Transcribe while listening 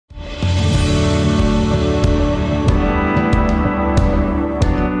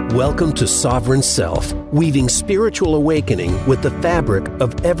Welcome to Sovereign Self, weaving spiritual awakening with the fabric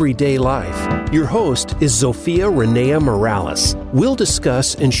of everyday life. Your host is Zofia Renea Morales. We'll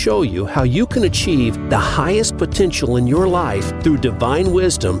discuss and show you how you can achieve the highest potential in your life through divine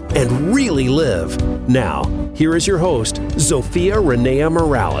wisdom and really live. Now, here is your host, Zofia Renea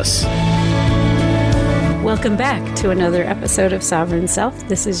Morales. Welcome back to another episode of Sovereign Self.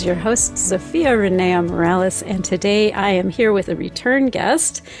 This is your host, Zofia Renea Morales, and today I am here with a return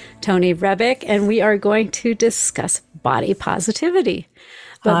guest, Toni Rebic, and we are going to discuss body positivity.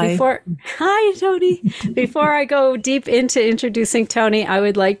 But Hi, Toni. Before I go deep into introducing Toni, I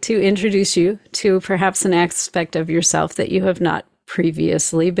would like to introduce you to perhaps an aspect of yourself that you have not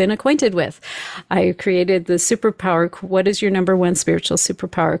previously been acquainted with. I created the superpower, what is your number one spiritual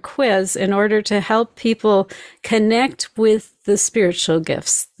superpower quiz, in order to help people connect with the spiritual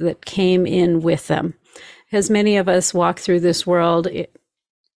gifts that came in with them. Because many of us walk through this world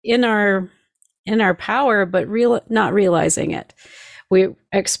in our power, but not realizing it. We're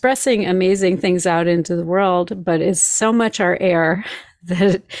expressing amazing things out into the world, but it's so much our air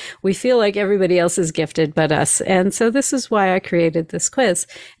that we feel like everybody else is gifted but us. And so this is why I created this quiz.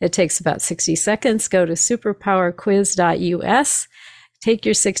 It takes about 60 seconds. Go to superpowerquiz.us, take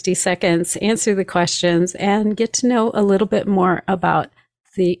your 60 seconds, answer the questions, and get to know a little bit more about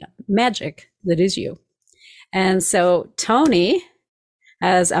the magic that is you. And so Toni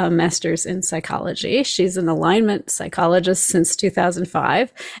has a master's in psychology. She's an alignment psychologist since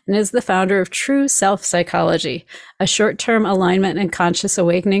 2005 and is the founder of True Self Psychology, a short-term alignment and conscious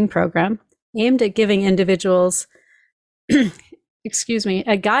awakening program aimed at giving individuals,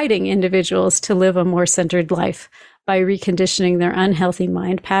 guiding individuals to live a more centered life by reconditioning their unhealthy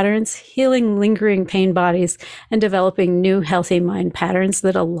mind patterns, healing lingering pain bodies, and developing new healthy mind patterns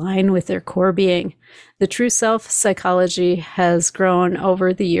that align with their core being. The True Self Psychology has grown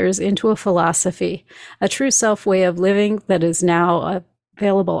over the years into a philosophy, a true self way of living that is now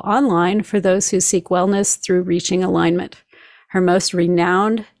available online for those who seek wellness through reaching alignment. Her most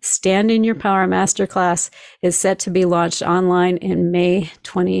renowned Stand in Your Power Masterclass is set to be launched online in May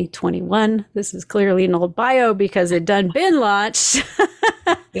 2021. This is clearly an old bio because it done been launched.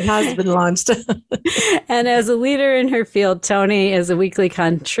 It has been launched. And as a leader in her field, Toni is a weekly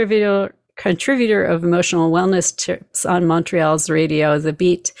contributor of emotional wellness tips on Montreal's radio, The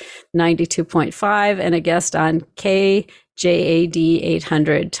Beat 92.5, and a guest on KJAD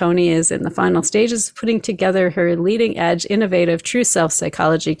 800. Toni is in the final stages of putting together her leading edge, innovative True Self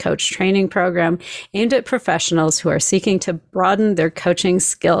Psychology coach training program aimed at professionals who are seeking to broaden their coaching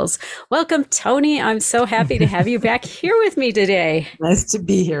skills. Welcome, Toni. I'm so happy to have you back here with me today. Nice to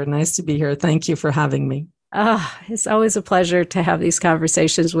be here. Thank you for having me. It's always a pleasure to have these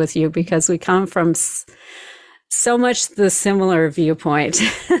conversations with you because we come from so much the similar viewpoint.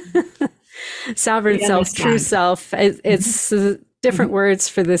 Sovereign self, true self. It's different words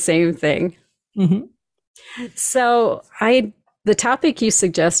for the same thing. Mm-hmm. So the topic you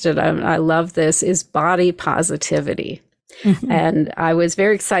suggested, I love this, is body positivity. Mm-hmm. And I was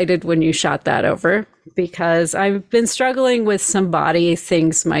very excited when you shot that over because I've been struggling with some body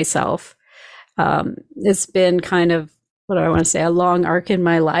things myself. It's been kind of, a long arc in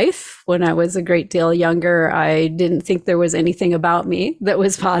my life. When I was a great deal younger, I didn't think there was anything about me that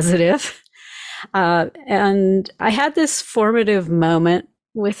was positive. And I had this formative moment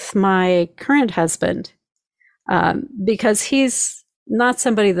with my current husband, because he's not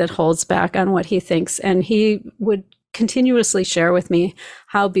somebody that holds back on what he thinks. And he would continuously share with me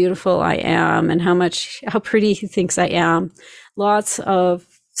how beautiful I am and how pretty he thinks I am. Lots of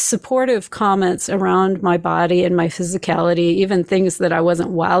supportive comments around my body and my physicality, even things that I wasn't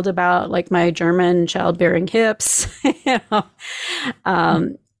wild about, like my German childbearing hips.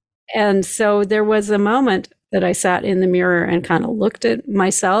 And so there was a moment that I sat in the mirror and kind of looked at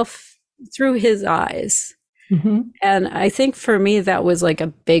myself through his eyes. Mm-hmm. And I think for me, that was like a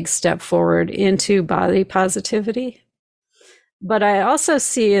big step forward into body positivity. But I also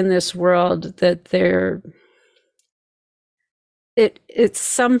see in this world that it's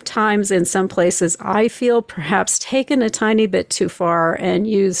sometimes in some places I feel perhaps taken a tiny bit too far and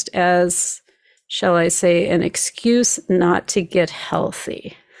used as, shall I say, an excuse not to get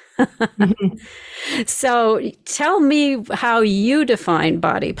healthy. Mm-hmm. So tell me how you define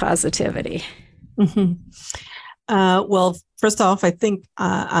body positivity. Mm-hmm. Well, first off, I think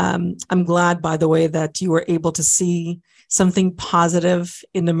I'm glad, by the way, that you were able to see something positive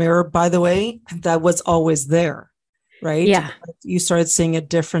in the mirror, by the way, that was always there. Right? Yeah. You started seeing it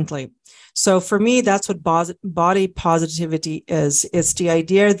differently. So for me, that's what body positivity is. It's the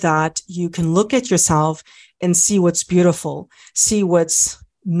idea that you can look at yourself and see what's beautiful, see what's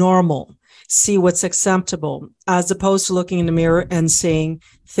normal, see what's acceptable, as opposed to looking in the mirror and saying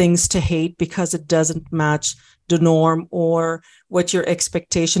things to hate because it doesn't match the norm or what your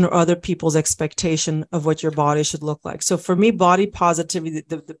expectation or other people's expectation of what your body should look like. So for me, body positivity,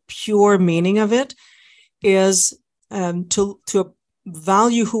 the pure meaning of it is to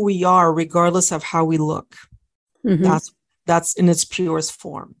value who we are regardless of how we look. Mm-hmm. That's in its purest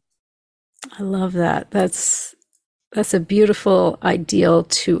form. I love that. That's a beautiful ideal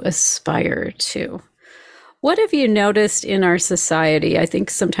to aspire to. What have you noticed in our society? I think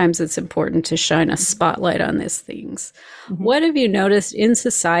sometimes it's important to shine a spotlight on these things. Mm-hmm. What have you noticed in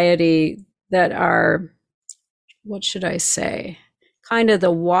society that are, what should I say, kind of the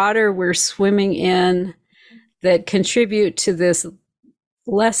water we're swimming in that contribute to this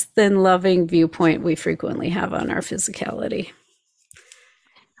less than loving viewpoint we frequently have on our physicality?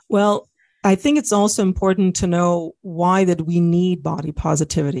 Well, I think it's also important to know why that we need body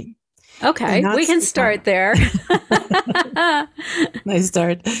positivity. Okay, we can start there. Nice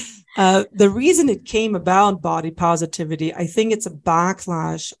start. The reason it came about, body positivity, I think it's a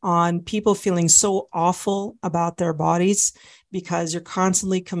backlash on people feeling so awful about their bodies because you're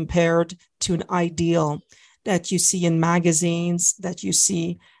constantly compared to an ideal that you see in magazines, that you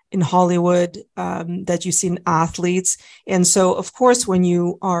see in Hollywood, that you see in athletes. And so, of course, when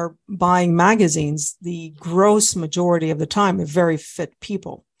you are buying magazines, the gross majority of the time are very fit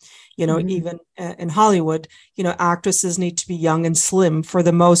people. You know, mm-hmm. even in Hollywood, you know, actresses need to be young and slim for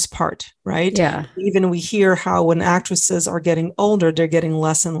the most part, right? Yeah. Even we hear how when actresses are getting older, they're getting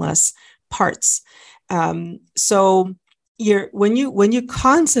less and less parts. So when you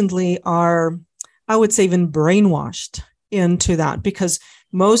constantly are, I would say, even brainwashed into that, because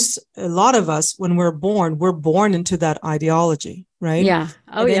a lot of us, when we're born into that ideology, right? Yeah.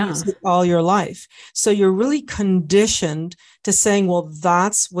 Oh, and yeah. You see all your life. So you're really conditioned to saying, well,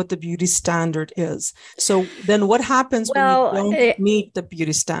 that's what the beauty standard is. So then what happens when you don't meet the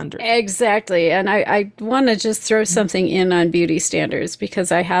beauty standard? Exactly. And I want to just throw something in on beauty standards,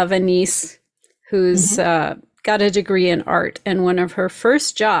 because I have a niece who's got a degree in art. And one of her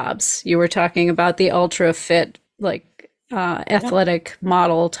first jobs, you were talking about the ultra fit, like athletic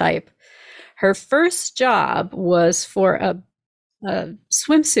model type. Her first job was for a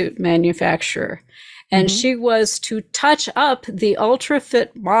swimsuit manufacturer. And she was to touch up the ultra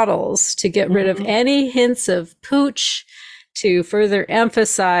fit models to get rid of any hints of pooch, to further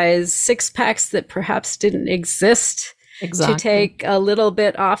emphasize six packs that perhaps didn't exist, to take a little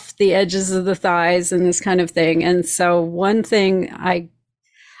bit off the edges of the thighs and this kind of thing. And so one thing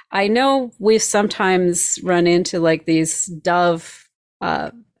I know we've sometimes run into like these Dove,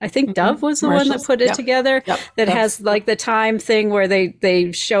 I think Dove was the one that put it together, that has like the time thing where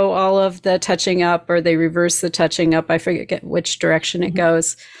they show all of the touching up, or they reverse the touching up. I forget which direction it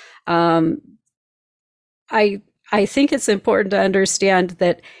goes. I think it's important to understand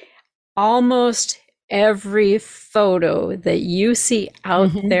that almost every photo that you see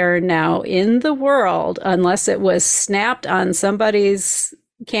out there now in the world, unless it was snapped on somebody's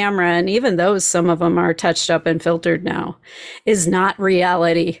camera, and even those, some of them are touched up and filtered now, is not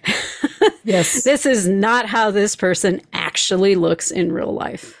reality. Yes. This is not how this person actually looks in real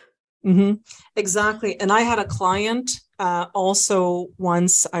life. Mm-hmm. Exactly. And I had a client also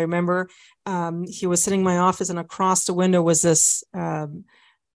once, I remember he was sitting in my office, and across the window was this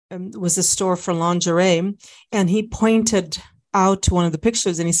store for lingerie. And he pointed out to one of the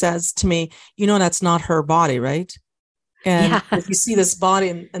pictures and he says to me, you know, that's not her body, right? And if you see this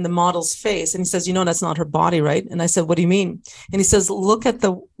body and the model's face, and he says, you know, that's not her body, right? And I said, what do you mean? And he says, look at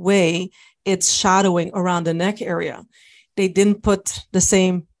the way it's shadowing around the neck area. They didn't put the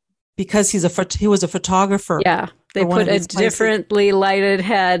same, because he was a photographer. Yeah, they put a differently lighted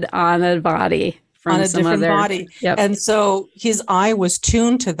head on a body. On a different body. Yep. And so his eye was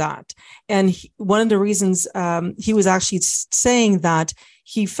tuned to that. And one of the reasons he was actually saying that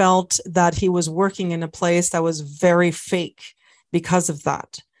he felt that he was working in a place that was very fake because of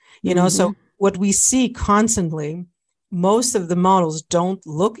that. You know, so what we see constantly, most of the models don't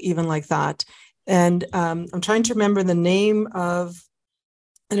look even like that. And I'm trying to remember the name of,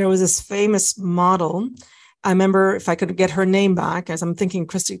 there was this famous model. I remember, if I could get her name back, as I'm thinking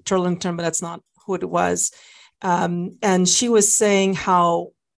Christy Turlington, but that's not who it was. And she was saying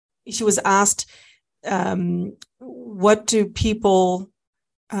how she was asked, what do people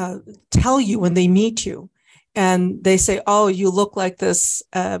tell you when they meet you? And they say, oh, you look like this.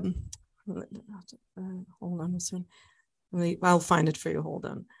 Hold on a second. I'll find it for you. Hold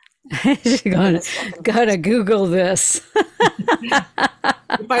on. Gotta Google this.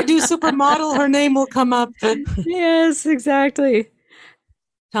 If I do supermodel, her name will come up. Yes, exactly.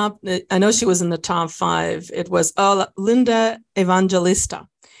 I know she was in the top 5. It was Linda Evangelista.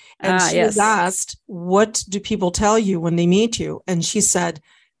 And she was asked, what do people tell you when they meet you? And she said,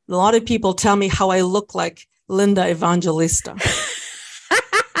 a lot of people tell me how I look like Linda Evangelista.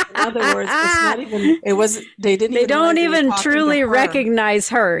 In other words, it's not even, it was, they don't even truly recognize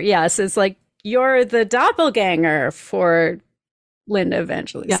her. Yes. It's like, you're the doppelganger for Linda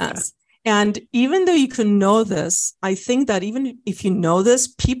Evangelista. Yes. And even though you can know this, I think that even if you know this,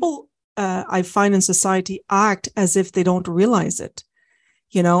 people, I find in society act as if they don't realize it,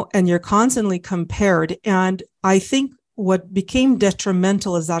 and you're constantly compared. And I think what became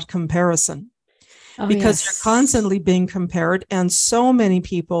detrimental is that comparison, because you're constantly being compared. And so many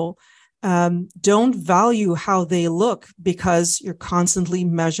people don't value how they look because you're constantly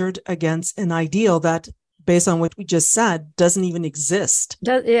measured against an ideal that, based on what we just said, doesn't even exist.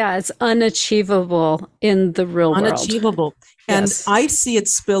 It's unachievable in the real world. Unachievable. And I see it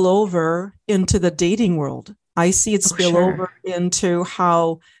spill over into the dating world. I see it spill over into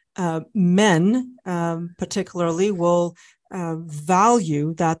how men particularly will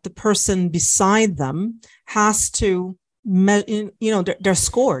value that the person beside them has to, they're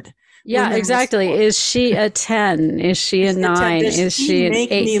scored. Yeah, women exactly. Is she a 10? Is she a 9? Is she an 8?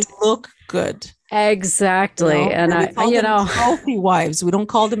 Make me look good. Exactly. And we call them trophy wives. We don't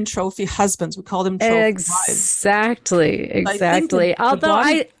call them trophy husbands. We call them trophy wives. Exactly.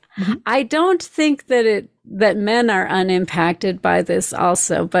 Although I don't think that men are unimpacted by this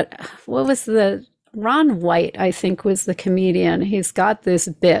also. But what was Ron White, I think, was the comedian. He's got this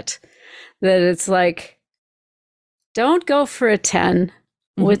bit that it's like, don't go for a 10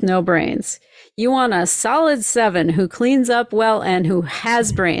 with no brains. You want a solid 7 who cleans up well and who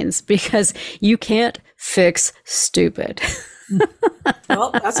has brains, because you can't fix stupid.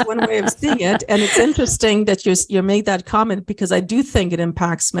 Well, that's one way of seeing it. And it's interesting that you make that comment, because I do think it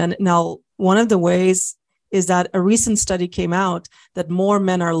impacts men. Now, one of the ways is that a recent study came out that more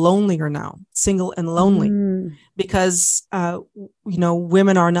men are lonelier now, single and lonely, because,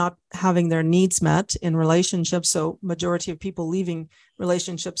 women are not having their needs met in relationships. So majority of people leaving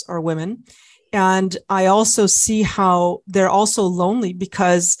relationships are women. And I also see how they're also lonely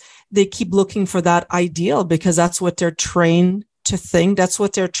because they keep looking for that ideal, because that's what they're trained to think. That's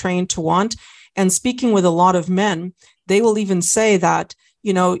what they're trained to want. And speaking with a lot of men, they will even say that,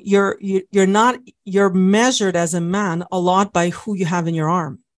 you're measured as a man a lot by who you have in your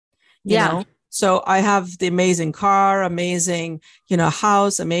arm. You know? So I have the amazing car, amazing,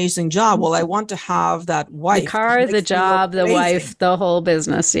 house, amazing job. Well, I want to have that wife. The car, the job, the wife, the whole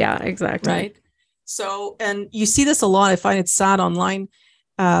business. Yeah, exactly. Right. So, and you see this a lot. I find it sad online.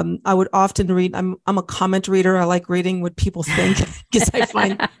 I would often read, I'm a comment reader. I like reading what people think, because I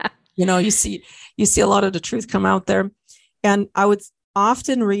find, you see a lot of the truth come out there. And I would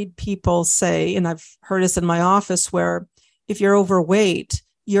often read people say, and I've heard this in my office, where if you're overweight,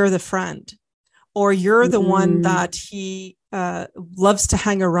 you're the friend, or you're the one that he loves to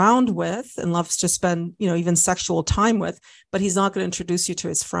hang around with and loves to spend, even sexual time with, but he's not going to introduce you to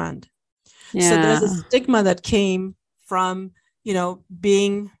his friend. Yeah. So there's a stigma that came from,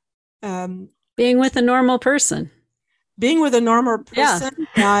 being with a normal person,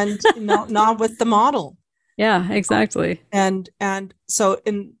 and not with the model. Yeah, exactly. And so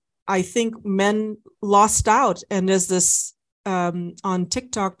I think men lost out. And there's this on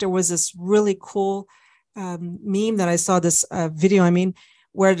TikTok, there was this really cool meme that I saw, this video,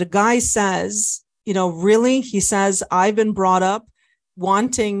 where the guy says, he says, I've been brought up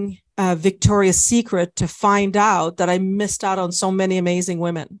wanting Victoria's Secret to find out that I missed out on so many amazing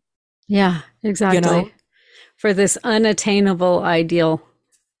women. Yeah, exactly. For this unattainable ideal.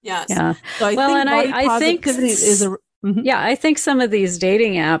 Yes. Yeah. So I think is a I think some of these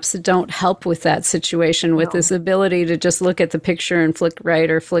dating apps don't help with that situation, with this ability to just look at the picture and flick right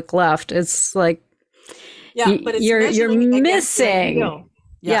or flick left. It's like, but you're missing.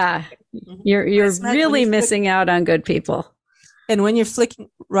 Yeah. You're really missing out on good people. And when you're flicking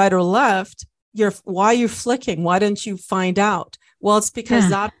right or left, why you're flicking? Why don't you find out? Well, it's because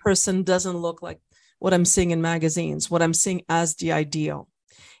that person doesn't look like what I'm seeing in magazines, what I'm seeing as the ideal.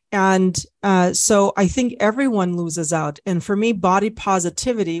 And so I think everyone loses out. And for me, body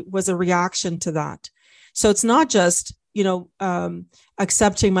positivity was a reaction to that. So it's not just,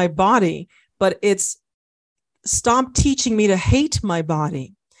 accepting my body, but it's stop teaching me to hate my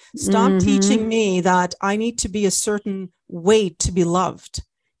body. Stop teaching me that I need to be a certain weight to be loved,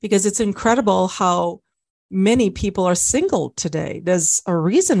 because it's incredible how many people are single today. There's a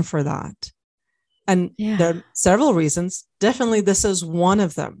reason for that. And there are several reasons. Definitely, this is one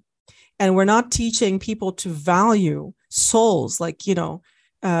of them. And we're not teaching people to value souls, like,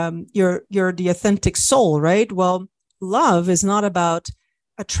 you're the authentic soul, right? Well, love is not about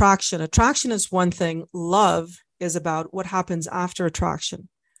attraction. Attraction is one thing. Love is about what happens after attraction,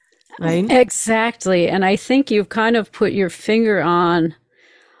 right? Exactly. And I think you've kind of put your finger on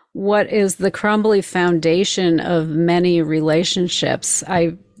what is the crumbly foundation of many relationships.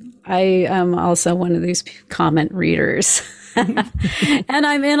 I am also one of these comment readers. And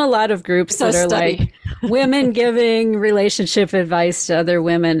I'm in a lot of groups that are like women giving relationship advice to other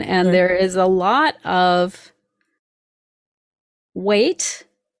women. And there is a lot of weight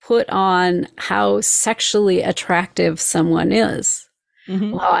put on how sexually attractive someone is.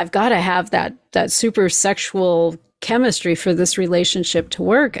 Mm-hmm. Well, I've got to have that super sexual chemistry for this relationship to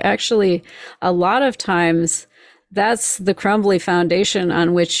work. Actually, a lot of times that's the crumbly foundation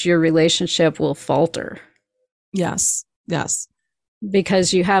on which your relationship will falter. Yes.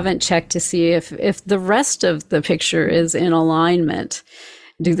 Because you haven't checked to see if the rest of the picture is in alignment.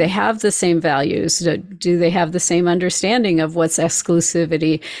 Do they have the same values? Do they have the same understanding of what's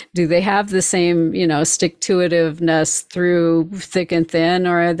exclusivity? Do they have the same, stick-to-itiveness through thick and thin,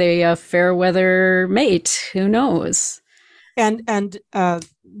 or are they a fair weather mate? Who knows? And the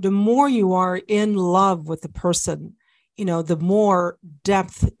more you are in love with the person, the more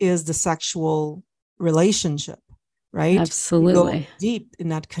depth is the sexual relationship, right? Absolutely. You go deep in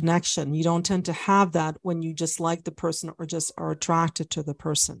that connection. You don't tend to have that when you just like the person or just are attracted to the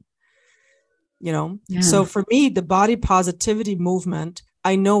person, Yeah. So for me, the body positivity movement,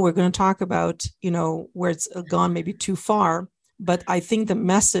 I know we're going to talk about, where it's gone maybe too far, but I think the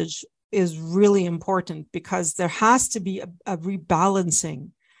message is really important because there has to be a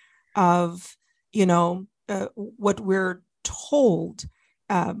rebalancing of, what we're told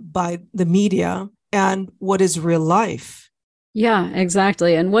by the media and what is real life. Yeah,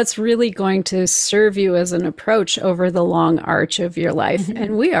 exactly. And what's really going to serve you as an approach over the long arch of your life. Mm-hmm.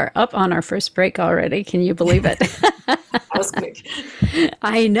 And we are up on our first break already. Can you believe it? That was quick.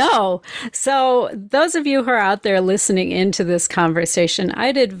 I know. So those of you who are out there listening into this conversation,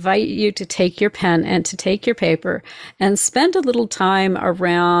 I'd invite you to take your pen and to take your paper and spend a little time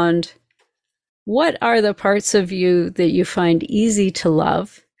around what are the parts of you that you find easy to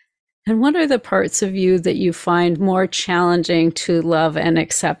love? And what are the parts of you that you find more challenging to love and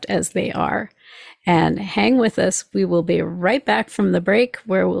accept as they are? And hang with us. We will be right back from the break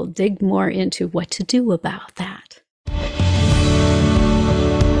where we'll dig more into what to do about that.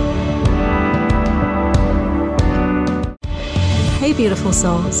 Hey, beautiful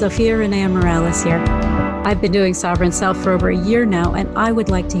soul. Zofia Renea Morales here. I've been doing Sovereign Self for over a year now, and I would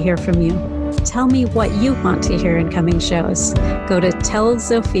like to hear from you. Tell me what you want to hear in coming shows. Go to Tell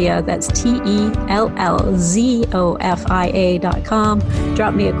Zofia, that's TELLZOFIA.com.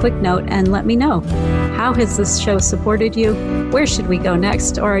 Drop me a quick note and let me know. How has this show supported you? Where should we go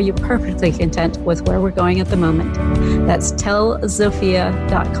next? Or are you perfectly content with where we're going at the moment? That's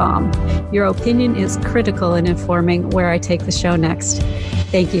tellzofia.com. Your opinion is critical in informing where I take the show next.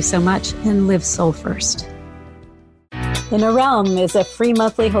 Thank you so much, and live soul first. Inner Realm is a free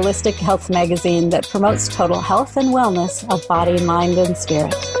monthly holistic health magazine that promotes total health and wellness of body, mind, and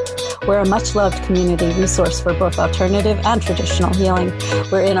spirit. We're a much-loved community resource for both alternative and traditional healing.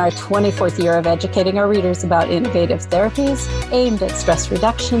 We're in our 24th year of educating our readers about innovative therapies aimed at stress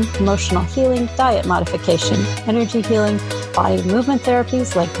reduction, emotional healing, diet modification, energy healing, body movement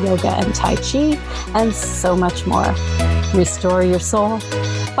therapies like yoga and Tai Chi, and so much more. Restore your soul,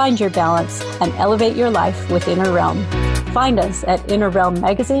 find your balance, and elevate your life with Inner Realm. Find us at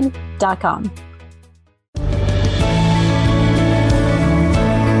innerrealmmagazine.com.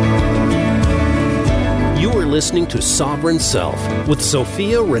 You are listening to Sovereign Self with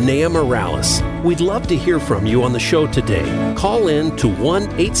Zofia Renea Morales. We'd love to hear from you on the show today. Call in to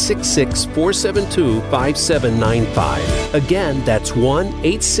 1-866-472-5795. Again, that's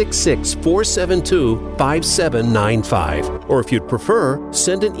 1-866-472-5795. Or if you'd prefer,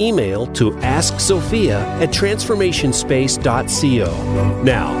 send an email to askzofia@transformationspace.co.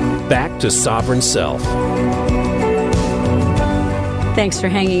 Now, back to Sovereign Self. Thanks for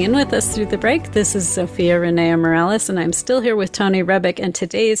hanging in with us through the break. This is Zofia Renea Morales, and I'm still here with Toni Rebic, and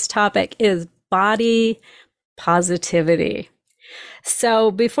today's topic is body positivity.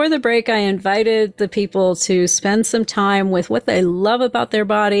 So before the break, I invited the people to spend some time with what they love about their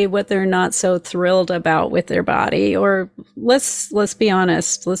body, what they're not so thrilled about with their body, or let's be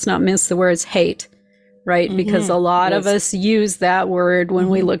honest, let's not mince the words, hate, right? Mm-hmm. Because a lot of us use that word when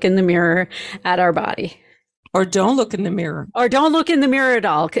we look in the mirror at our body. Or don't look in the mirror. Or don't look in the mirror at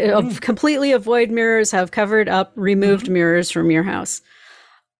all. Completely avoid mirrors, have covered up, removed mirrors from your house.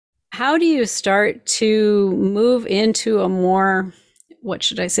 How do you start to move into a more what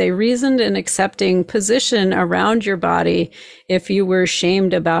should I say, reasoned and accepting position around your body if you were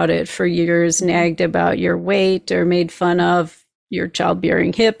shamed about it for years, nagged about your weight, or made fun of your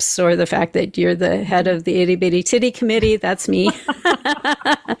childbearing hips, or the fact that you're the head of the itty bitty titty committee. That's me.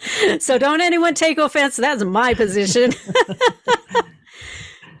 So don't anyone take offense. That's my position.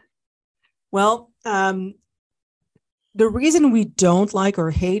 Well, the reason we don't like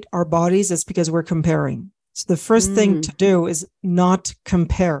or hate our bodies is because we're comparing. So the first thing to do is not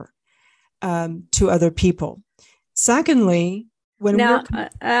compare to other people. Secondly, when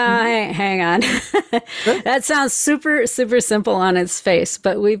hang on. That sounds super, super simple on its face,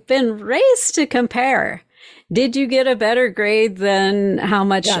 but we've been raised to compare. Did you get a better grade than how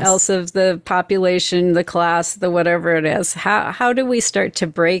much else of the population, the class, the whatever it is? How do we start to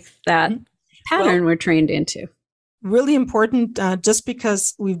break that pattern we're trained into? Really important. Just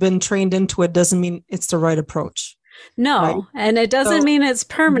because we've been trained into it doesn't mean it's the right approach. No, right? And it doesn't mean it's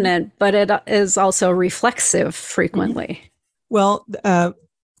permanent, but it is also reflexive frequently. Well,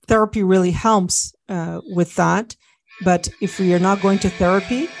 therapy really helps with that. But if we are not going to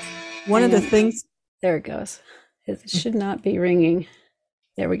therapy, one of the things... There it goes. It should not be ringing.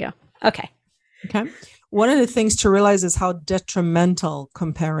 There we go. Okay. One of the things to realize is how detrimental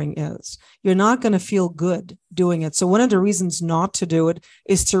comparing is. You're not going to feel good doing it. So one of the reasons not to do it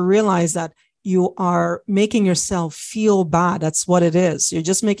is to realize that you are making yourself feel bad. That's what it is. You're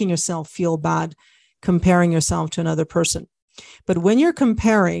just making yourself feel bad comparing yourself to another person. But when you're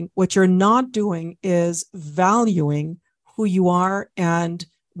comparing, what you're not doing is valuing who you are and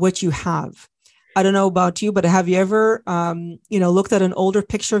what you have. I don't know about you, but have you ever, looked at an older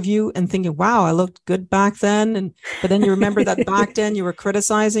picture of you and thinking, wow, I looked good back then. But then you remember that back then you were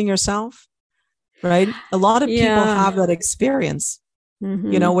criticizing yourself, right? A lot of people have that experience,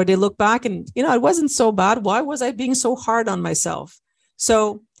 where they look back and, it wasn't so bad. Why was I being so hard on myself?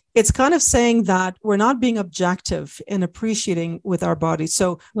 So it's kind of saying that we're not being objective in appreciating with our body.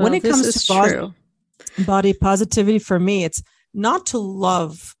 So when it comes to body positivity, for me, it's not to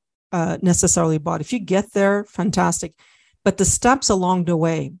love necessarily body. If you get there, fantastic. But the steps along the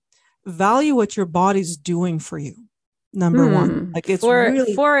way, value what your body's doing for you. Number one, like it's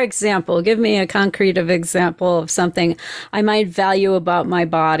for example, give me a concrete example of something I might value about my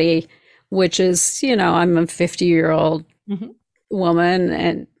body, which is, I'm a 50-year-old woman,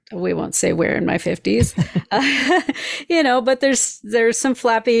 and we won't say we're in my 50s, but there's some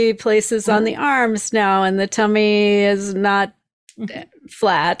flappy places on the arms now, and the tummy is not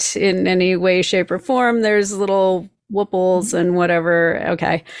flat in any way, shape, or form. There's little whooples and whatever.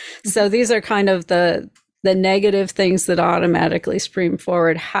 Okay. So these are kind of the negative things that automatically spring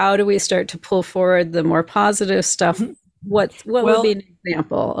forward. How do we start to pull forward the more positive stuff? What would be an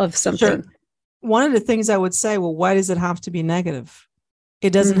example of something? Sure. One of the things I would say, why does it have to be negative?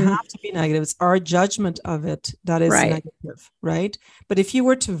 It doesn't have to be negative. It's our judgment of it that is negative, right? But if you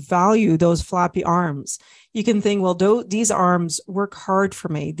were to value those flappy arms, you can think, these arms work hard for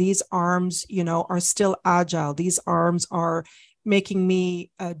me. These arms, are still agile. These arms are making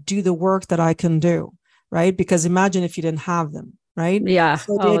me do the work that I can do, right? Because imagine if you didn't have them, right? Yeah.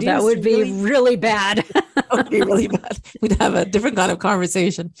 So that would be really bad. That would be really bad. We'd have a different kind of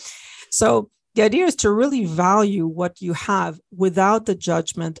conversation. So the idea is to really value what you have without the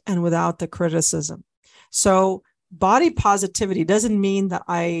judgment and without the criticism. So body positivity doesn't mean that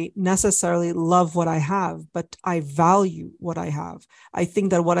I necessarily love what I have, but I value what I have. I think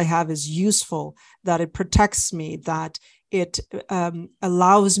that what I have is useful, that it protects me, that it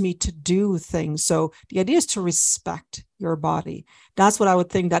allows me to do things. So the idea is to respect your body. That's what I would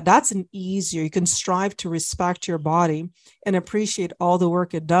think that's an easier. You can strive to respect your body and appreciate all the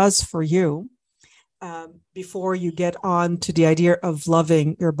work it does for you. Before you get on to the idea of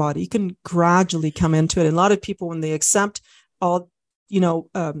loving your body, you can gradually come into it. And a lot of people, when they accept value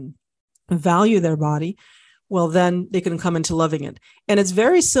their body, well, then they can come into loving it. And it's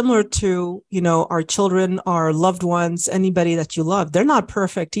very similar to, our children, our loved ones, anybody that you love. They're not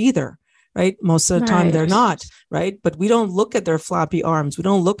perfect either, right? Most of the time they're not, right? But we don't look at their flappy arms. We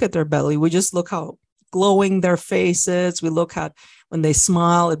don't look at their belly. We just look how glowing their faces. We look at when they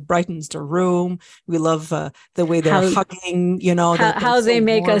smile, it brightens the room. We love the way they're hugging, how they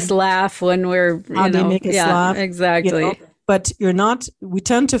make us laugh when we're, they make us laugh. Exactly. But we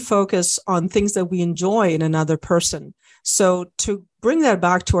tend to focus on things that we enjoy in another person. So to bring that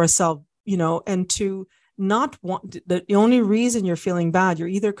back to ourselves, and to not want, the only reason you're feeling bad, you're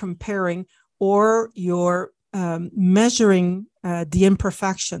either comparing or you're measuring the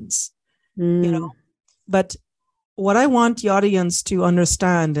imperfections, But what I want the audience to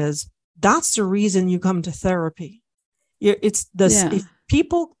understand is that's the reason you come to therapy. It's this.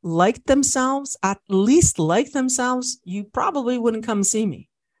 people liked themselves, at least like themselves, you probably wouldn't come see me.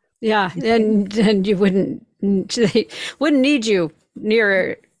 Yeah. And you they wouldn't need you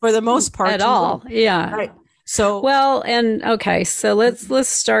near for the most part at all. Yeah. Right. So, well, and okay, so let's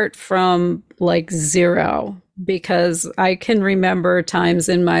start from like zero, because I can remember times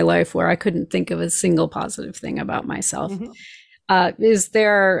in my life where I couldn't think of a single positive thing about myself. Is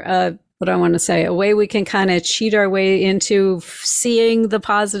there what I want to say, a way we can kind of cheat our way into seeing the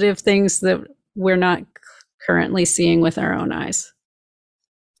positive things that we're not currently seeing with our own eyes?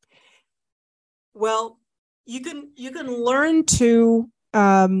 Well, you can learn to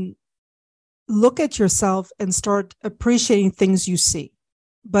look at yourself and start appreciating things you see.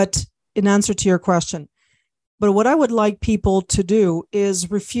 But in answer to your question, but what I would like people to do is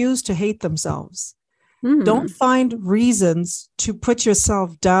refuse to hate themselves. Don't find reasons to put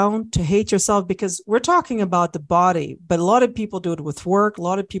yourself down, to hate yourself, because we're talking about the body, but a lot of people do it with work. A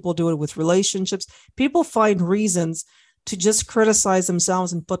lot of people do it with relationships. People find reasons to just criticize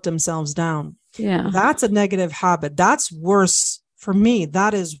themselves and put themselves down. Yeah. That's a negative habit. That's worse for me.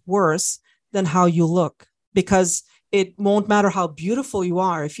 That is worse than how you look, because it won't matter how beautiful you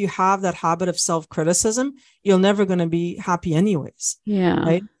are. If you have that habit of self-criticism, you're never going to be happy anyways. Yeah.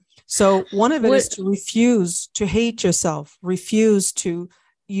 Right. So one of it is to refuse to hate yourself, refuse to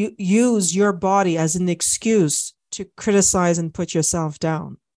use your body as an excuse to criticize and put yourself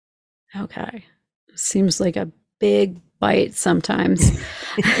down. Okay. Seems like a big bite sometimes.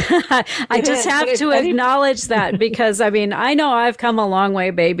 I just have to acknowledge that, because I mean, I know I've come a long way,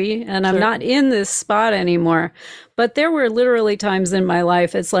 baby, and I'm not in this spot anymore. But there were literally times in my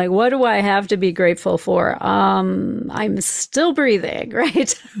life, it's like, what do I have to be grateful for? I'm still breathing,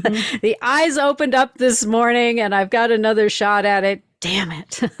 right? The eyes opened up this morning and I've got another shot at it. Damn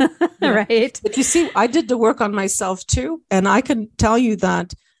it. Right? But you see, I did the work on myself too. And I can tell you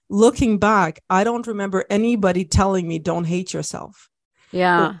that looking back, I don't remember anybody telling me don't hate yourself.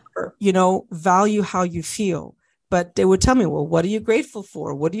 Yeah. Or, value how you feel. But they would tell me, well, what are you grateful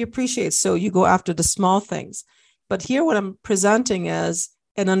for? What do you appreciate? So you go after the small things. But here what I'm presenting is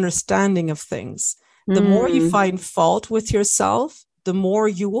an understanding of things. The more you find fault with yourself, the more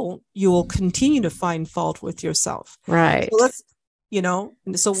you will continue to find fault with yourself. Right. So let's,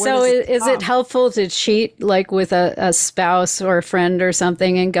 so is it helpful to cheat like with a spouse or a friend or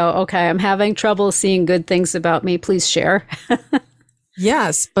something and go, okay, I'm having trouble seeing good things about me. Please share.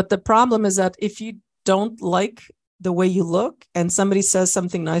 Yes. But the problem is that if you don't like the way you look and somebody says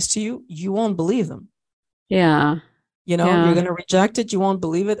something nice to you, you won't believe them. Yeah. You're going to reject it. You won't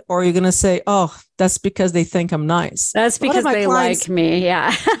believe it. Or you're going to say, oh, that's because they think I'm nice. That's because they like me.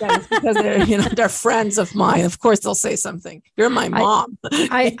 Yeah. It's because they're friends of mine. Of course, they'll say something. You're my mom.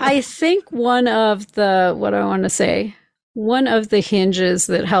 I think one of the hinges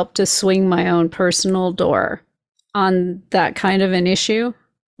that helped to swing my own personal door on that kind of an issue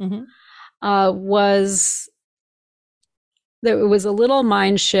was that it was a little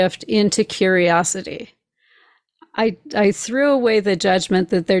mind shift into curiosity. I threw away the judgment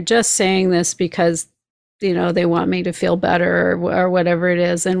that they're just saying this because, they want me to feel better or whatever it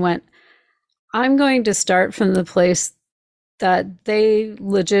is, and went, I'm going to start from the place that they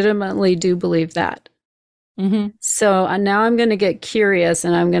legitimately do believe that. So now I'm going to get curious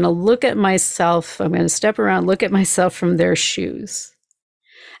and I'm going to look at myself. I'm going to step around, look at myself from their shoes.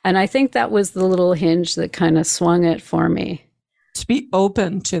 And I think that was the little hinge that kind of swung it for me. To be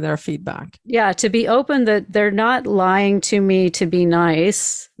open to their feedback. Yeah, to be open that they're not lying to me to be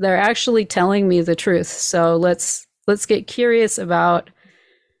nice. They're actually telling me the truth. So let's get curious about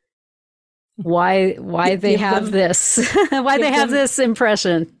why they have this, why they have this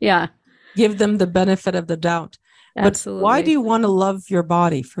impression. Yeah. Give them the benefit of the doubt. Absolutely. But why do you want to love your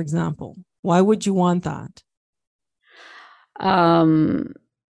body, for example? Why would you want that?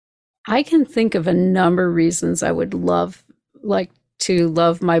 I can think of a number of reasons I would like to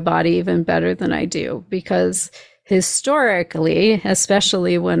love my body even better than I do, because historically,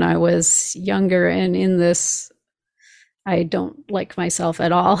 especially when I was younger and in this I don't like myself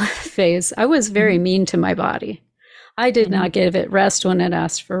at all phase, I was very mean to my body. I did not give it rest when it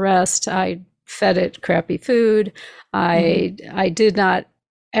asked for rest. I fed it crappy food. I did not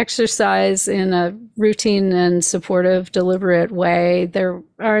exercise in a routine and supportive, deliberate way. There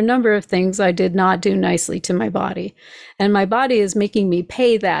are a number of things I did not do nicely to my body. And my body is making me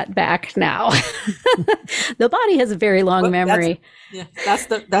pay that back now. The body has a very long memory.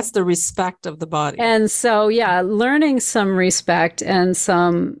 That's the respect of the body. And so, learning some respect and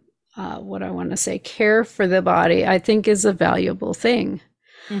some, care for the body, I think is a valuable thing.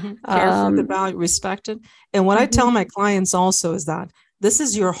 Care for the body, respect it. And what I tell my clients also is that This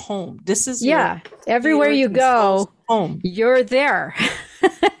is your home. This is everywhere you go, home. You're there.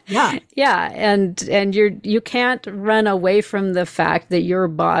 Yeah. Yeah. And you can't run away from the fact that your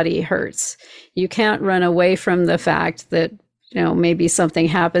body hurts. You can't run away from the fact that, maybe something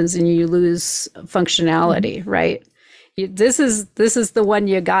happens and you lose functionality, right? This is the one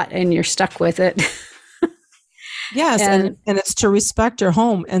you got and you're stuck with it. Yes. And it's to respect your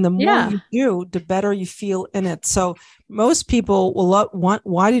home. And the more you do, the better you feel in it. So most people will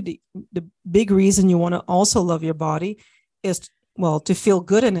the big reason you want to also love your body is, to feel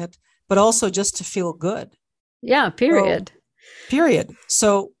good in it, but also just to feel good. Yeah. Period.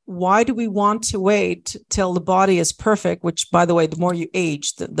 So why do we want to wait till the body is perfect? Which, by the way, the more you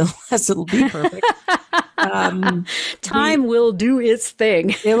age, the less it'll be perfect. Time will do its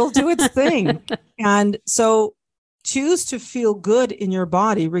thing. It will do its thing. And so choose to feel good in your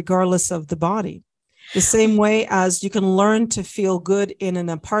body, regardless of the body. The same way as you can learn to feel good in an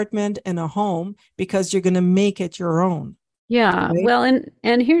apartment, in a home, because you're going to make it your own. Yeah. Right? Well,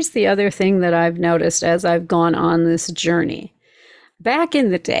 and here's the other thing that I've noticed as I've gone on this journey. Back in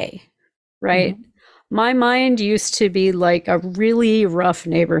the day, right? Mm-hmm. My mind used to be like a really rough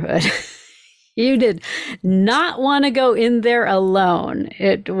neighborhood. You did not want to go in there alone.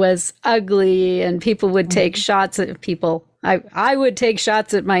 It was ugly and people would take shots at people. I would take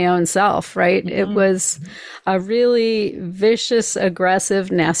shots at my own self, right? Mm-hmm. It was a really vicious,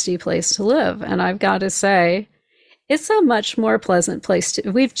 aggressive, nasty place to live. And I've got to say, it's a much more pleasant place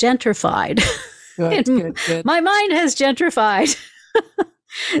we've gentrified. Good. My mind has gentrified.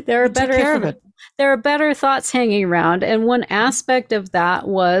 There are better thoughts hanging around. And one aspect of that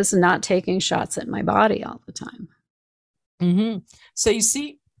was not taking shots at my body all the time. Mm-hmm. So you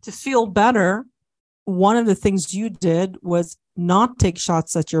see, to feel better, one of the things you did was not take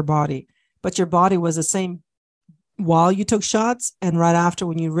shots at your body, but your body was the same while you took shots and right after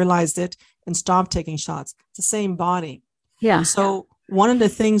when you realized it and stopped taking shots. It's the same body. Yeah. So one of the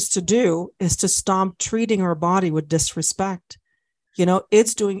things to do is to stop treating our body with disrespect.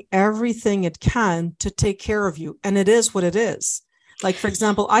 It's doing everything it can to take care of you. And it is what it is. Like, for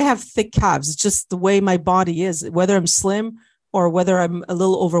example, I have thick calves. It's just the way my body is, whether I'm slim or whether I'm a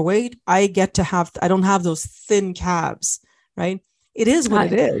little overweight, I don't have those thin calves, right? It is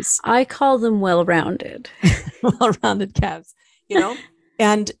what it is. I call them well-rounded. Well-rounded calves,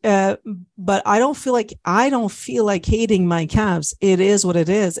 And, but I don't feel like hating my calves. It is what it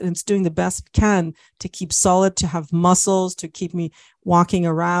is. And it's doing the best it can to keep solid, to have muscles, to keep me walking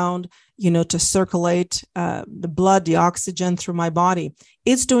around, to circulate the blood, the oxygen through my body.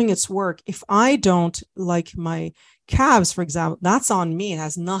 It's doing its work. If I don't like my calves, for example, that's on me. It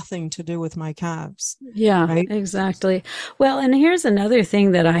has nothing to do with my calves. Yeah, right? Exactly. Well, and here's another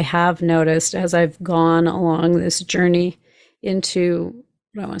thing that I have noticed as I've gone along this journey into,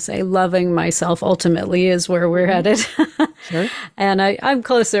 I want to say, loving myself ultimately is where we're headed. Sure. And I'm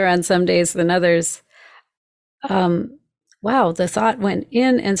closer on some days than others. Wow, the thought went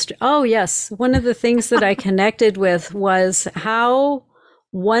in and oh yes, one of the things that I connected with was how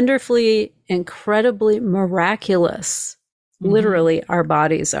wonderfully, incredibly miraculous, literally, our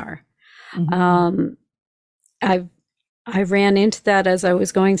bodies are. Mm-hmm. I ran into that as I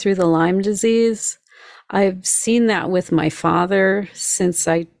was going through the Lyme disease. I've seen that with my father since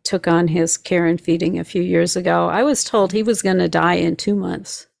I took on his care and feeding a few years ago. I was told he was going to die in 2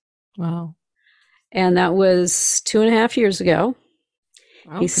 months. Wow. And that was 2.5 years ago.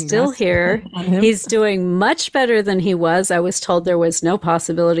 Wow, he's still here. He's doing much better than he was. I was told there was no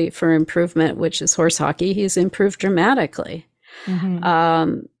possibility for improvement, which is horse hockey. He's improved dramatically.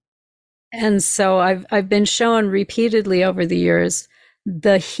 Mm-hmm. And so I've been shown repeatedly over the years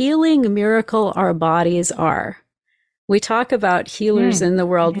the healing miracle our bodies are. We talk about healers in the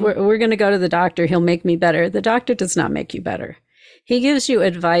world. We're going to go to the doctor. He'll make me better. The doctor does not make you better. He gives you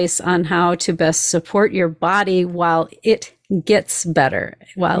advice on how to best support your body while it gets better,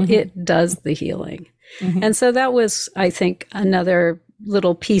 while it does the healing. Mm-hmm. And so that was, I think, another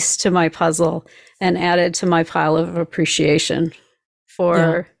little piece to my puzzle and added to my pile of appreciation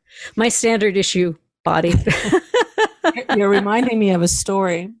for my standard issue body. You're reminding me of a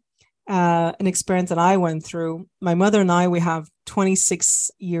story, an experience that I went through. My mother and I, we have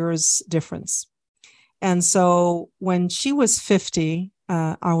 26 years difference. And so when she was 50,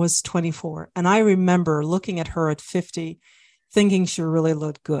 I was 24. And I remember looking at her at 50, thinking she really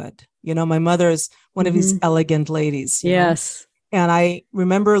looked good. My mother is one of these elegant ladies. Yes. And I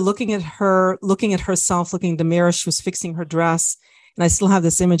remember looking at herself, looking in the mirror. She was fixing her dress. And I still have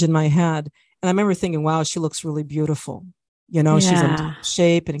this image in my head. And I remember thinking, wow, she looks really beautiful. She's in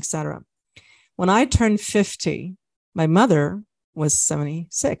shape and etc. When I turned 50, my mother was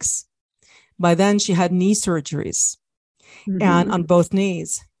 76. By then, she had knee surgeries Mm-hmm. and on both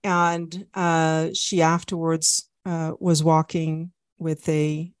knees. And she afterwards was walking with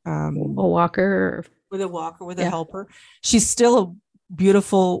a walker. With a walker, with a helper. She's still a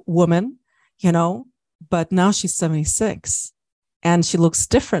beautiful woman, but now she's 76 and she looks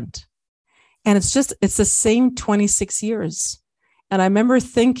different. And it's the same 26 years. And I remember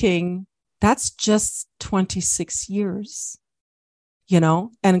thinking, that's just 26 years,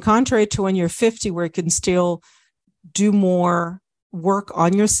 and contrary to when you're 50, where you can still do more work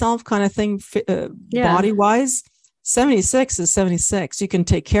on yourself kind of thing, body wise, 76 is 76. You can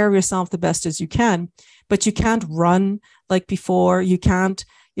take care of yourself the best as you can, but you can't run like before.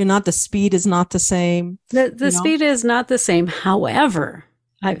 The speed is not the same. The speed is not the same. However,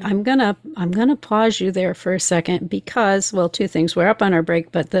 I'm gonna pause you there for a second because, well, two things. We're up on our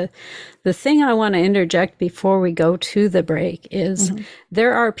break, but the thing I want to interject before we go to the break is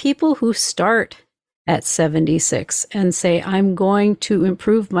there are people who start at 76 and say, I'm going to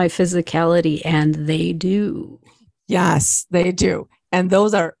improve my physicality, and they do. Yes, they do. And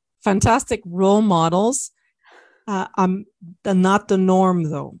those are fantastic role models. Not the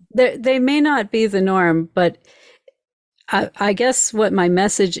norm, though. They may not be the norm, but I guess what my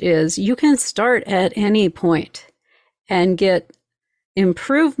message is, you can start at any point and get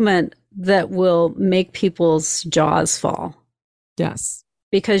improvement that will make people's jaws fall. Yes.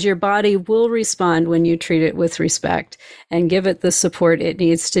 Because your body will respond when you treat it with respect and give it the support it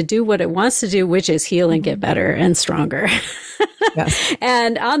needs to do what it wants to do, which is heal and get better and stronger. Yes.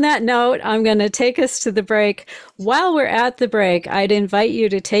 And on that note, I'm going to take us to the break. While we're at the break, I'd invite you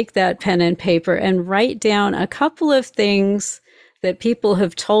to take that pen and paper and write down a couple of things that people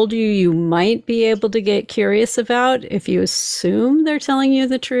have told you you might be able to get curious about if you assume they're telling you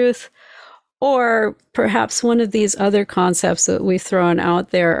the truth. Or perhaps one of these other concepts that we've thrown out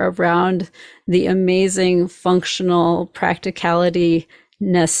there around the amazing functional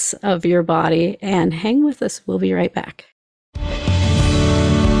practicality-ness of your body. And hang with us. We'll be right back.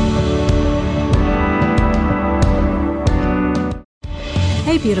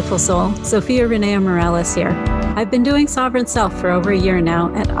 Hey, beautiful soul. Zofia Renea Morales here. I've been doing Sovereign Self for over a year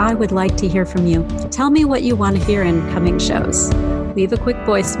now, and I would like to hear from you. Tell me what you want to hear in coming shows. Leave a quick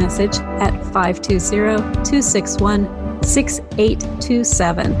voice message at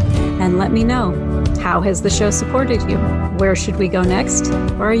 520-261-6827 and let me know. How has the show supported you? Where should we go next?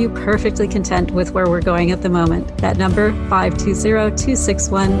 Or are you perfectly content with where we're going at the moment? That number,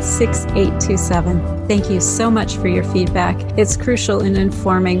 520-261-6827. Thank you so much for your feedback. It's crucial in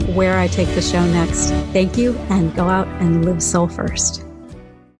informing where I take the show next. Thank you, and go out and live soul first.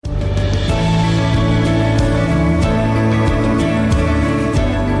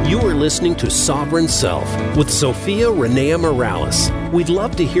 Listening to Sovereign Self with Zofia Renea Morales. We'd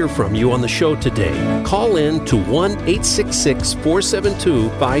love to hear from you on the show today. Call in to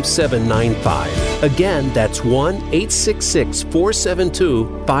 1-866-472-5795. Again, that's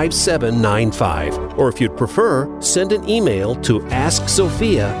 1-866-472-5795. Or if you'd prefer, send an email to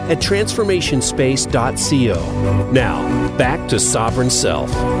askzofia@transformationspace.co. Now, back to Sovereign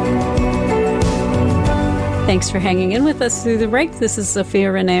Self. Thanks for hanging in with us through the break. This is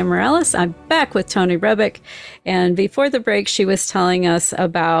Zofia Renea Morales. I'm back with Toni Rebic. And before the break, she was telling us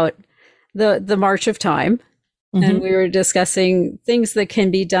about the march of time. Mm-hmm. And we were discussing things that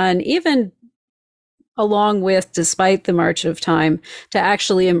can be done even along with, despite the march of time, to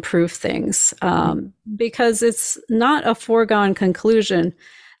actually improve things. Because it's not a foregone conclusion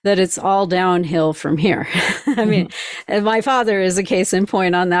that it's all downhill from here. I mean, and my father is a case in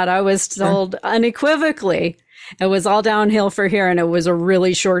point on that. I was told unequivocally it was all downhill for here, and it was a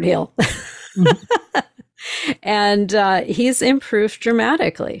really short hill. And he's improved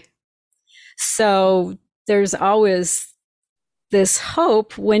dramatically. So there's always this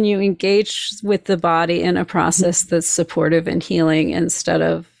hope when you engage with the body in a process that's supportive and healing instead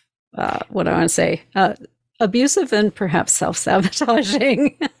of, abusive and perhaps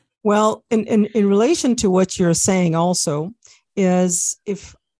self-sabotaging. Well, in relation to what you're saying also is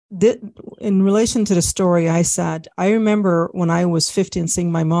in relation to the story I said, I remember when I was 15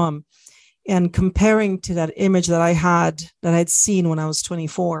 seeing my mom and comparing to that image that I'd seen when I was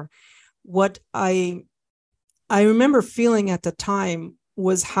 24, what I remember feeling at the time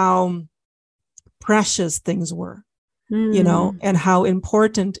was how precious things were. And how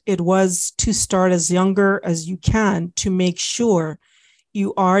important it was to start as younger as you can to make sure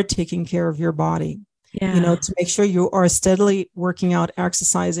you are taking care of your body, to make sure you are steadily working out,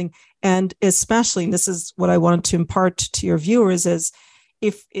 exercising. And especially, and this is what I wanted to impart to your viewers, is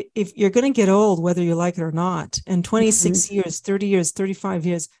if you're going to get old, whether you like it or not, and 26 years, 30 years, 35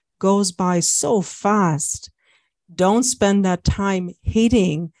 years goes by so fast, don't spend that time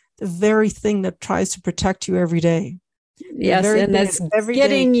hating the very thing that tries to protect you every day. Yes, and that's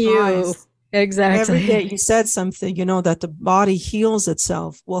getting you. Exactly. Every day you said something, that the body heals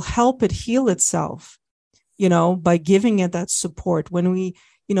itself. Will help it heal itself, by giving it that support. When we,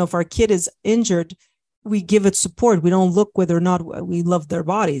 if our kid is injured, we give it support. We don't look whether or not we love their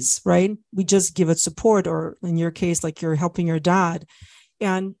bodies, right? We just give it support, or in your case, like you're helping your dad.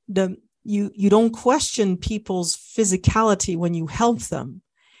 And you don't question people's physicality when you help them.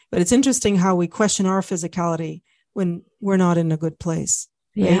 But it's interesting how we question our physicality when we're not in a good place.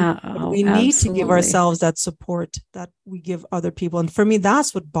 Right? Yeah. We need to give ourselves that support that we give other people. And for me,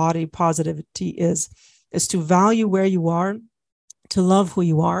 that's what body positivity is to value where you are, to love who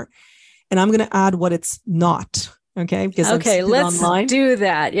you are. And I'm going to add what it's not. Okay. Because let's do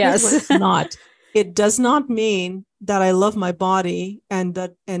that. Yes. Here's what it's not. It does not mean that I love my body and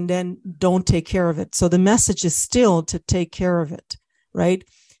then don't take care of it. So the message is still to take care of it, right?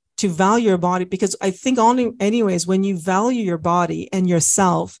 To value your body, because I think anyways, when you value your body and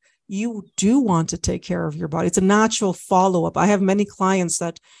yourself, you do want to take care of your body. It's a natural follow-up. I have many clients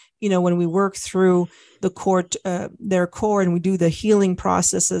that, when we work through their core and we do the healing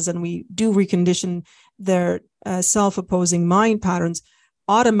processes and we do recondition their self-opposing mind patterns,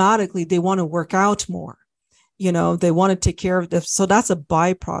 automatically they want to work out more. They want to take care of this. So that's a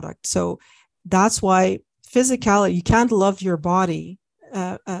byproduct. So that's why physicality, you can't love your body.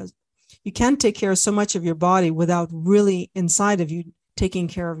 You can't take care of so much of your body without really inside of you taking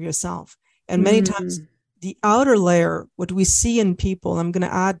care of yourself. And many times the outer layer, what we see in people, I'm going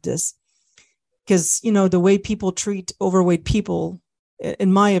to add this because, the way people treat overweight people,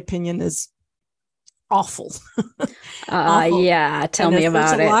 in my opinion, is awful. Awful. Yeah. Tell me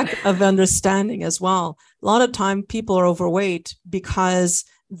about it. There's a lack of understanding as well. A lot of time people are overweight because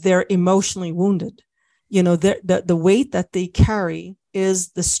they're emotionally wounded. The weight that they carry is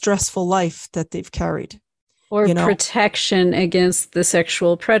the stressful life that they've carried. Or protection against the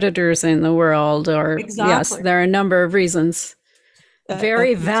sexual predators in the world. Or yes, there are a number of reasons.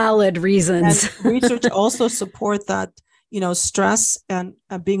 Very valid reasons. And research also support that, stress and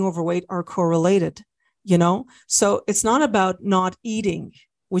being overweight are correlated, So it's not about not eating,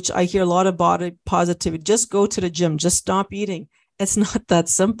 which I hear a lot of body positivity. Just go to the gym, just stop eating. It's not that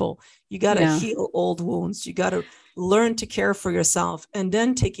simple. You got to heal old wounds. You got to learn to care for yourself, and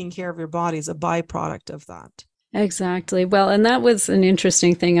then taking care of your body is a byproduct of that. Exactly. Well, and that was an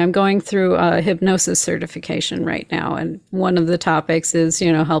interesting thing. I'm going through a hypnosis certification right now. And one of the topics is,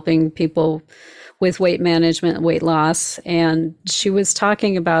 helping people with weight management, weight loss. And she was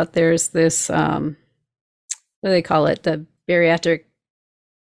talking about there's this, what do they call it? The bariatric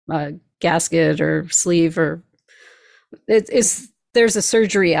gasket or sleeve, or there's a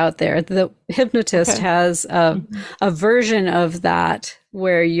surgery out there. The hypnotist has a version of that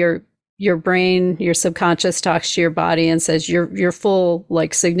where your brain, your subconscious talks to your body and says you're full,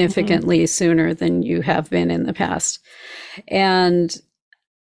 like significantly sooner than you have been in the past. And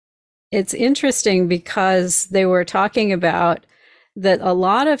it's interesting because they were talking about that a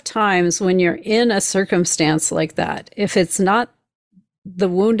lot of times when you're in a circumstance like that, if it's not the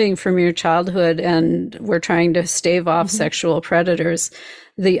wounding from your childhood and we're trying to stave off sexual predators,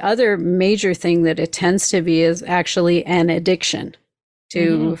 the other major thing that it tends to be is actually an addiction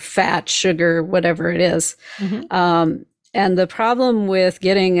to fat, sugar, whatever it is. And the problem with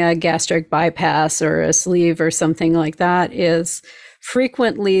getting a gastric bypass or a sleeve or something like that is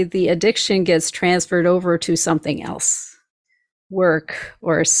frequently the addiction gets transferred over to something else, work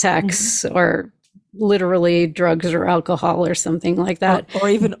or sex or literally drugs or alcohol or something like that. Or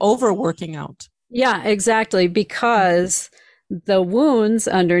even overworking out. Yeah, exactly. Because the wounds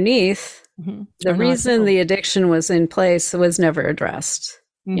underneath, the reason the addiction was in place was never addressed.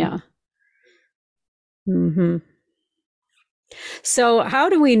 Yeah. So how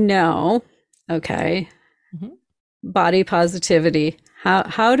do we know, body positivity,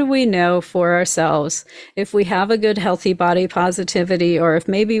 how do we know for ourselves if we have a good, healthy body positivity, or if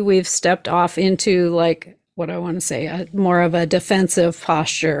maybe we've stepped off into, like, what I want to say, more of a defensive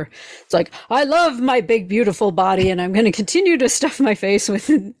posture? It's like, I love my big, beautiful body, and I'm going to continue to stuff my face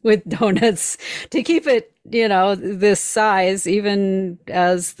with donuts to keep it, this size, even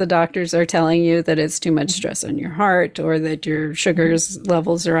as the doctors are telling you that it's too much stress on your heart, or that your sugars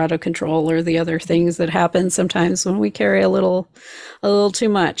levels are out of control, or the other things that happen sometimes when we carry a little too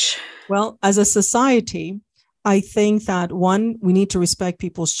much. Well, as a society, I think that we need to respect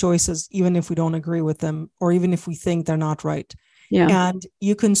people's choices, even if we don't agree with them, or even if we think they're not right. Yeah. And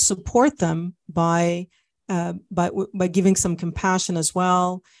you can support them by giving some compassion as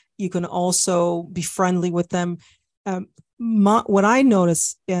well. You can also be friendly with them. What I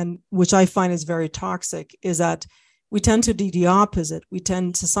notice, and which I find is very toxic, is that we tend to do the opposite.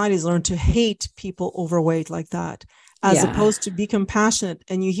 Societies learn to hate people overweight like that, as opposed to be compassionate.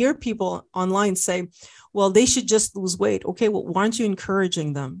 And you hear people online say, well, they should just lose weight. Okay, well, why aren't you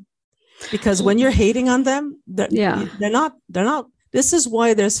encouraging them? Because when you're hating on them, they're not. This is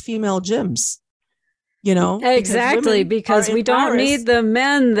why there's female gyms, exactly, because we don't need the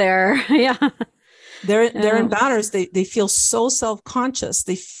men there. Yeah. They're embarrassed. They feel so self-conscious.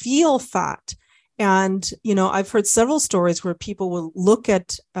 They feel fat. And, I've heard several stories where people will look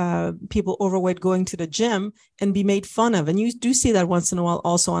at people overweight going to the gym and be made fun of. And you do see that once in a while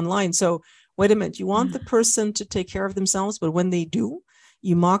also online. So wait a minute, you want the person to take care of themselves, but when they do,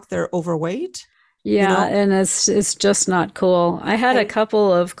 you mock their overweight. Yeah. And it's just not cool. I had a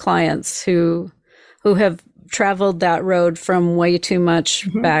couple of clients who have traveled that road from way too much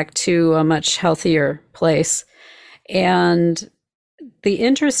back to a much healthier place. And the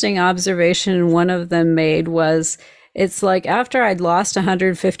interesting observation one of them made was, it's like after I'd lost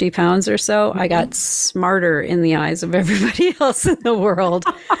 150 pounds or so, I got smarter in the eyes of everybody else in the world.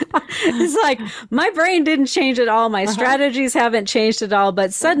 It's like my brain didn't change at all. My strategies haven't changed at all.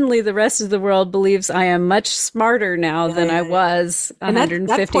 But suddenly the rest of the world believes I am much smarter now than I was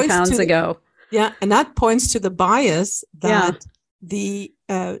 150 pounds ago. Yeah. And that points to the bias that the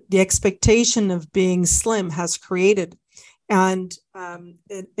expectation of being slim has created. And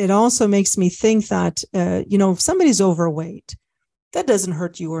it also makes me think that, if somebody's overweight, that doesn't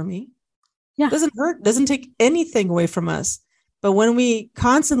hurt you or me. Yeah. Doesn't take anything away from us. But when we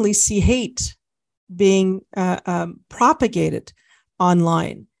constantly see hate being propagated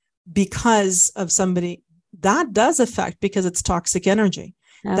online because of somebody, that does affect, because it's toxic energy.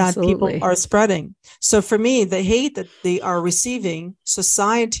 Absolutely. That people are spreading. So for me, the hate that they are receiving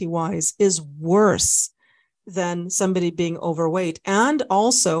society-wise is worse than somebody being overweight. And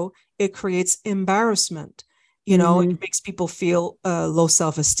also it creates embarrassment. It makes people feel low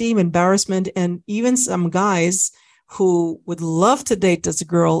self-esteem, embarrassment, and even some guys who would love to date this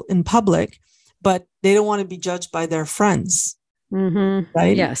girl in public, but they don't want to be judged by their friends.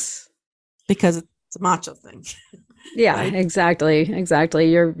 Right? Yes. Because it's a macho thing. Yeah, right? Exactly.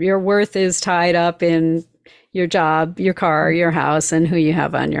 Your worth is tied up in your job, your car, your house, and who you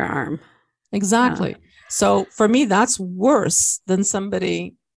have on your arm. Exactly. So for me, that's worse than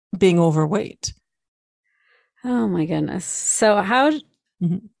somebody being overweight. Oh my goodness. So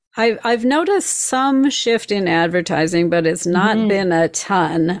I've noticed some shift in advertising, but it's not been a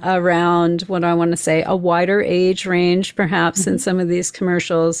ton around what I want to say, a wider age range, perhaps in some of these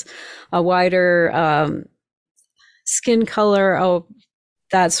commercials, a wider skin color,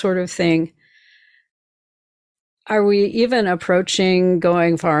 that sort of thing. Are we even approaching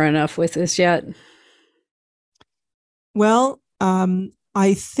going far enough with this yet? Well,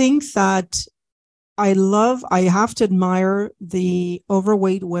 I think that I have to admire the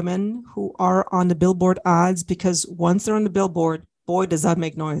overweight women who are on the billboard ads, because once they're on the billboard, boy, does that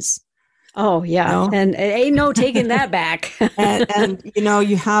make noise. Oh, yeah. And ain't no taking that back. and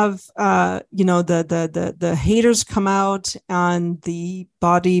you have, the haters come out, and the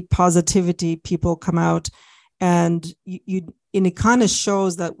body positivity people come out, and it kind of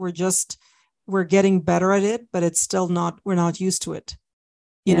shows that we're getting better at it, but it's still we're not used to it.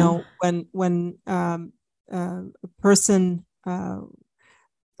 When a person, I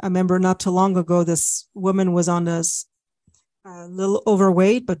remember not too long ago, this woman was on this little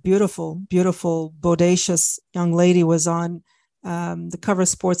overweight, but beautiful, bodacious young lady was on the cover of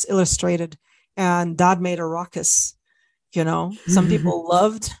Sports Illustrated, and that made a ruckus. Some people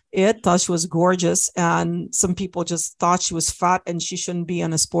loved it, thought she was gorgeous, and some people just thought she was fat and she shouldn't be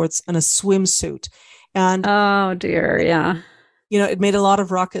in a swimsuit. And oh dear, yeah. It made a lot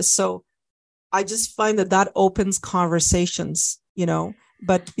of ruckus. So I just find that opens conversations,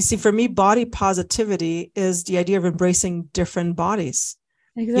 But you see, for me, body positivity is the idea of embracing different bodies.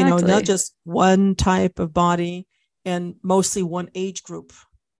 Exactly. Not just one type of body, and mostly one age group.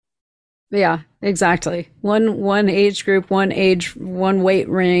 Yeah, exactly. One age group, one weight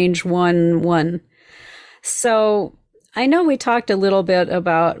range, one. So I know we talked a little bit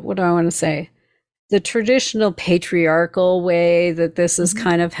about, what do I want to say, the traditional patriarchal way that this is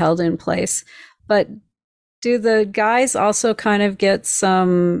kind of held in place. But do the guys also kind of get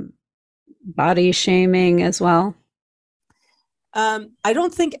some body shaming as well? I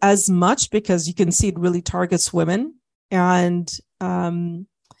don't think as much, because you can see it really targets women. And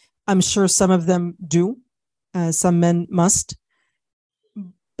I'm sure some of them do. Some men must.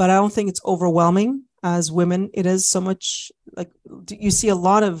 but I don't think it's overwhelming as women. It is so much like you see a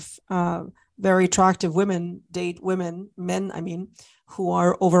lot of very attractive women date men, I mean, who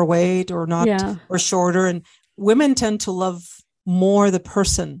are overweight or not or shorter. And women tend to love more the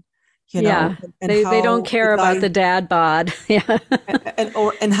person, you know, and they don't care about the dad bod.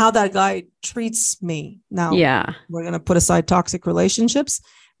 and how that guy treats me. Now, we're going to put aside toxic relationships,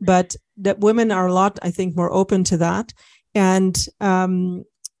 but that women are a lot, I think, more open to that. And,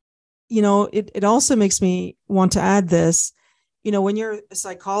 you know, it also makes me want to add this, you know, when you're a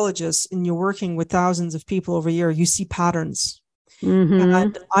psychologist and you're working with thousands of people over a year, you see patterns.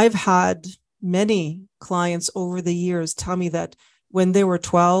 And I've had many clients over the years tell me that when they were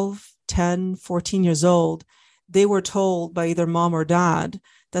 12, 10, 14 years old, they were told by either mom or dad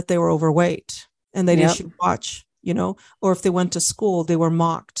that they were overweight and that they should watch, you know, or if they went to school, they were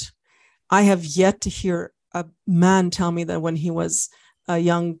mocked. I have yet to hear a man tell me that when he was a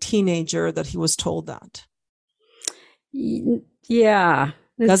young teenager that he was told that. Yeah.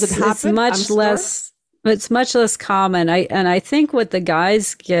 Does it happen? It's much less common. I think what the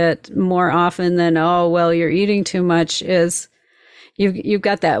guys get more often than, oh, well, you're eating too much is you've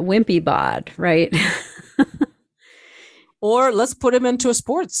got that wimpy bod, right? Or let's put him into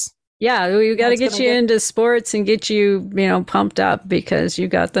sports. Yeah, we got to get you into sports and get you, you know, pumped up because you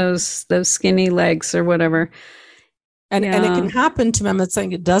got those skinny legs or whatever. And it can happen to them. I'm not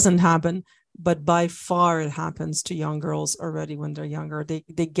saying it doesn't happen, but by far it happens to young girls already when they're younger. They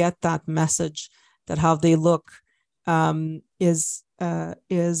get that message that how they look is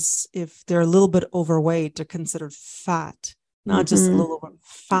if they're a little bit overweight, they're considered fat. Not just a little bit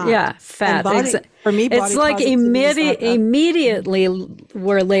fat. Yeah, fat. For me, it's like immediately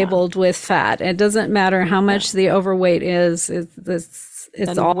we're labeled with fat. It doesn't matter how much the overweight is.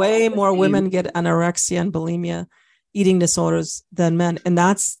 It's all way more women get anorexia and bulimia, eating disorders than men. And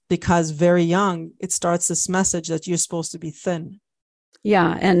that's because very young, it starts this message that you're supposed to be thin.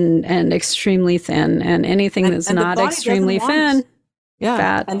 Yeah, and extremely thin. And anything that's not extremely thin,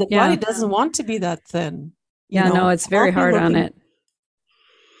 fat. And the body doesn't want to be that thin. It's very hard on it.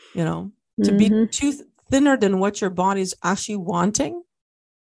 You know, to be too thinner than what your body's actually wanting,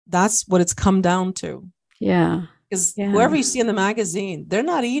 that's what it's come down to. Yeah. Because whoever you see in the magazine, they're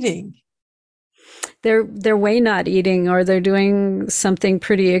not eating. They're way not eating, or they're doing something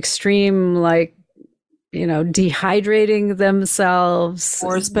pretty extreme, like, you know, dehydrating themselves,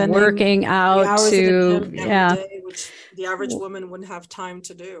 or spending working out to every day, which the average woman wouldn't have time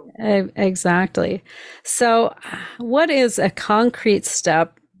to do. Exactly. So what is a concrete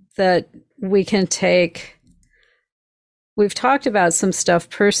step that we can take? We've talked about some stuff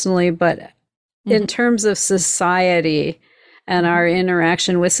personally, but in terms of society and our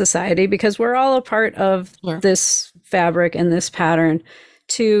interaction with society, because we're all a part of this fabric and this pattern,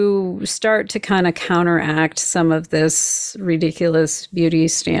 to start to kind of counteract some of this ridiculous beauty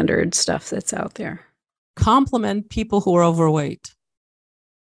standard stuff that's out there. Compliment people who are overweight.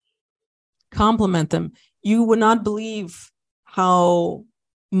 Compliment them. You would not believe how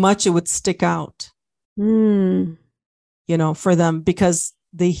much it would stick out, you know, for them, because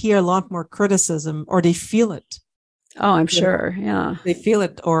they hear a lot more criticism, or they feel it. Oh, I'm sure. Yeah. They feel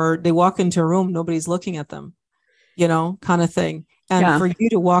it, or they walk into a room, nobody's looking at them, you know, kind of thing. And for you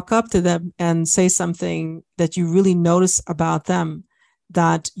to walk up to them and say something that you really notice about them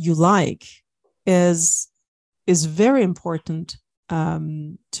that you like is very important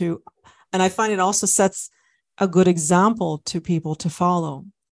to, and I find it also sets a good example to people to follow.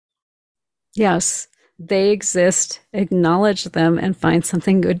 Yes, they exist. Acknowledge them and find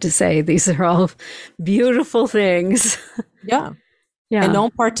something good to say. These are all beautiful things. Yeah. And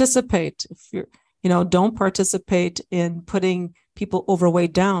don't participate. If you're, you know, don't participate in putting people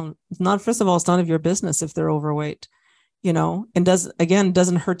overweight down. It's not, first of all, it's none of your business if they're overweight, you know, and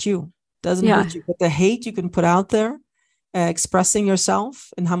doesn't hurt you. Doesn't hurt you. But the hate you can put out there, expressing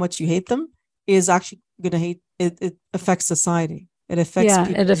yourself and how much you hate them, is actually going to hate. It affects society. It affects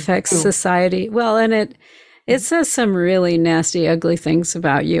people. It affects society. Well, and it says some really nasty, ugly things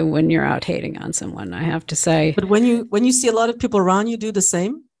about you when you're out hating on someone, I have to say. But when you see a lot of people around you do the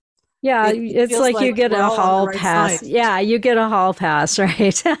same, it's like you get a hall pass. Side. Yeah, you get a hall pass,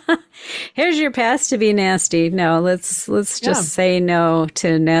 right? Here's your pass to be nasty. No, let's just say no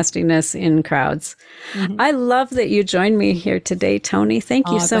to nastiness in crowds. Mm-hmm. I love that you joined me here today, Toni. Thank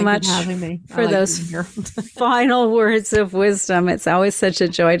you so much for those final words of wisdom. It's always such a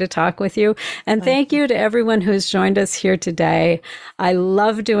joy to talk with you. And thank you to everyone who's joined us here today. I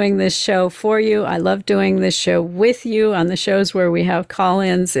love doing this show for you. I love doing this show with you on the shows where we have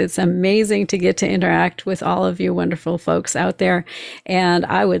call-ins. It's amazing to get to interact with all of you wonderful folks out there. And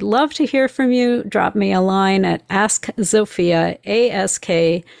I would love to hear from you. Drop me a line at Ask Zofia,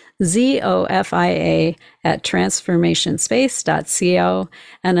 AskZofia at transformationspace.co.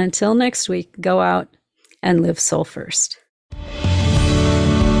 And until next week, go out and live soul first.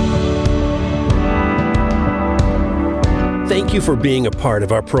 Thank you for being a part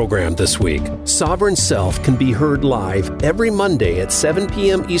of our program this week. Sovereign Self can be heard live every Monday at 7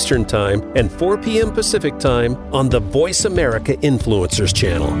 p.m. Eastern Time and 4 p.m. Pacific Time on the Voice America Influencers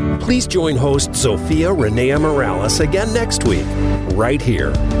channel. Please join host Zofia Renea Morales again next week, right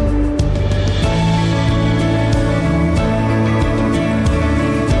here.